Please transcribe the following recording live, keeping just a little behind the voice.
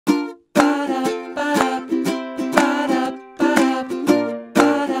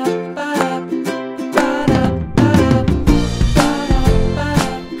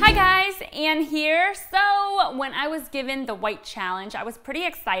given the white challenge, I was pretty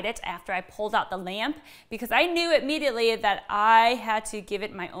excited after I pulled out the lamp because I knew immediately that I had to give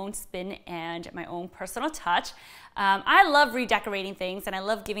it my own spin and my own personal touch. I love redecorating things and I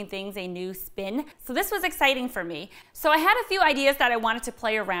love giving things a new spin. So this was exciting for me. So I had a few ideas that I wanted to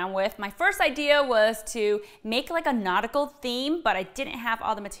play around with. My first idea was to make like a nautical theme, but I didn't have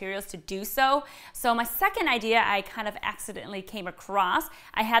all the materials to do so. So my second idea I kind of accidentally came across.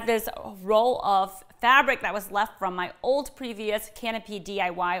 I had this roll of fabric that was left from my old previous canopy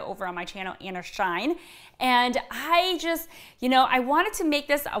DIY over on my channel, Anna Shine. And I just, I wanted to make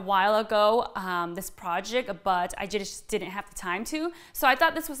this a while ago, this project, but I just didn't have the time to. So I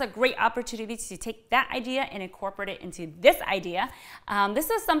thought this was a great opportunity to take that idea and incorporate it into this idea.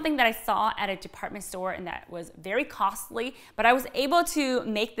 This is something that I saw at a department store and that was very costly, but I was able to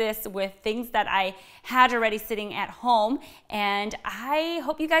make this with things that I had already sitting at home. And I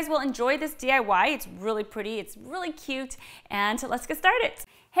hope you guys will enjoy this DIY. It's really pretty, it's really cute, and let's get started.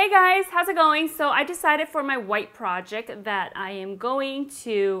 Hey guys, how's it going? So I decided for my white project that I am going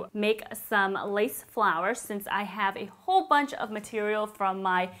to make some lace flowers since I have a whole bunch of material from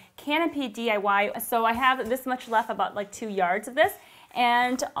my canopy DIY. So I have this much left, about like 2 yards of this,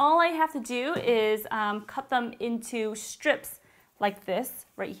 and all I have to do is cut them into strips like this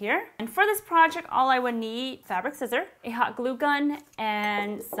right here. And for this project, all I would need fabric scissor, a hot glue gun,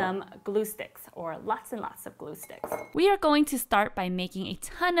 and some glue sticks, or lots and lots of glue sticks. We are going to start by making a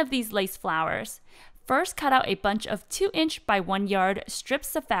ton of these lace flowers. First, cut out a bunch of 2" by 1 yard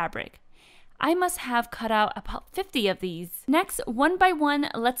strips of fabric. I must have cut out about 50 of these. Next, one by one,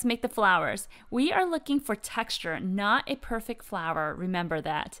 let's make the flowers. We are looking for texture, not a perfect flower, remember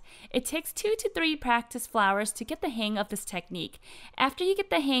that. It takes 2 to 3 practice flowers to get the hang of this technique. After you get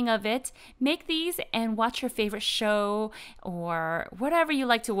the hang of it, make these and watch your favorite show or whatever you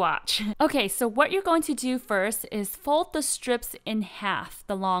like to watch. Okay, so what you're going to do first is fold the strips in half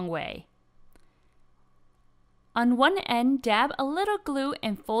the long way. On one end, dab a little glue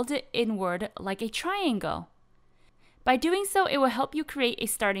and fold it inward like a triangle. By doing so, it will help you create a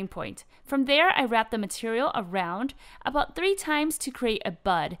starting point. From there, I wrap the material around about 3 times to create a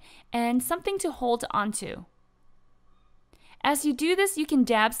bud and something to hold onto. As you do this, you can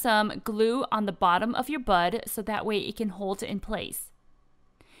dab some glue on the bottom of your bud so that way it can hold it in place.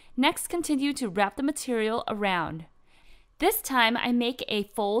 Next, continue to wrap the material around. This time, I make a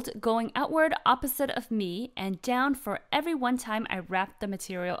fold going outward opposite of me and down for every one time I wrap the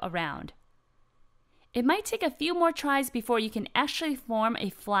material around. It might take a few more tries before you can actually form a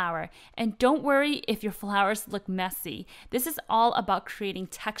flower, and don't worry if your flowers look messy. This is all about creating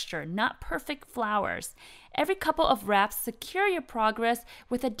texture, not perfect flowers. Every couple of wraps, secure your progress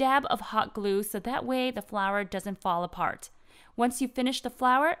with a dab of hot glue so that way the flower doesn't fall apart. Once you finish the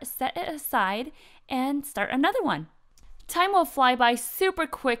flower, set it aside and start another one. Time will fly by super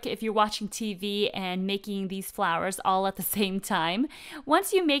quick if you're watching TV and making these flowers all at the same time.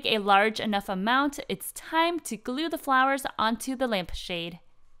 Once you make a large enough amount, it's time to glue the flowers onto the lampshade.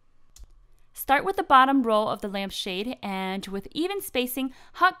 Start with the bottom row of the lampshade and with even spacing,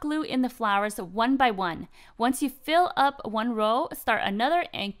 hot glue in the flowers one by one. Once you fill up one row, start another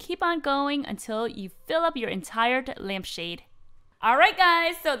and keep on going until you fill up your entire lampshade. All right,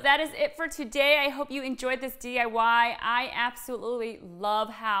 guys, so that is it for today. I hope you enjoyed this DIY. I absolutely love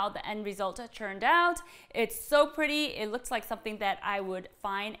how the end result turned out. It's so pretty. It looks like something that I would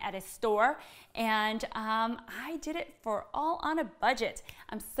find at a store. And I did it for all on a budget.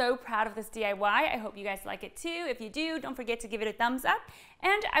 I'm so proud of this DIY. I hope you guys like it too. If you do, don't forget to give it a thumbs up.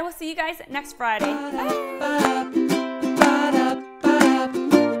 And I will see you guys next Friday. Bye.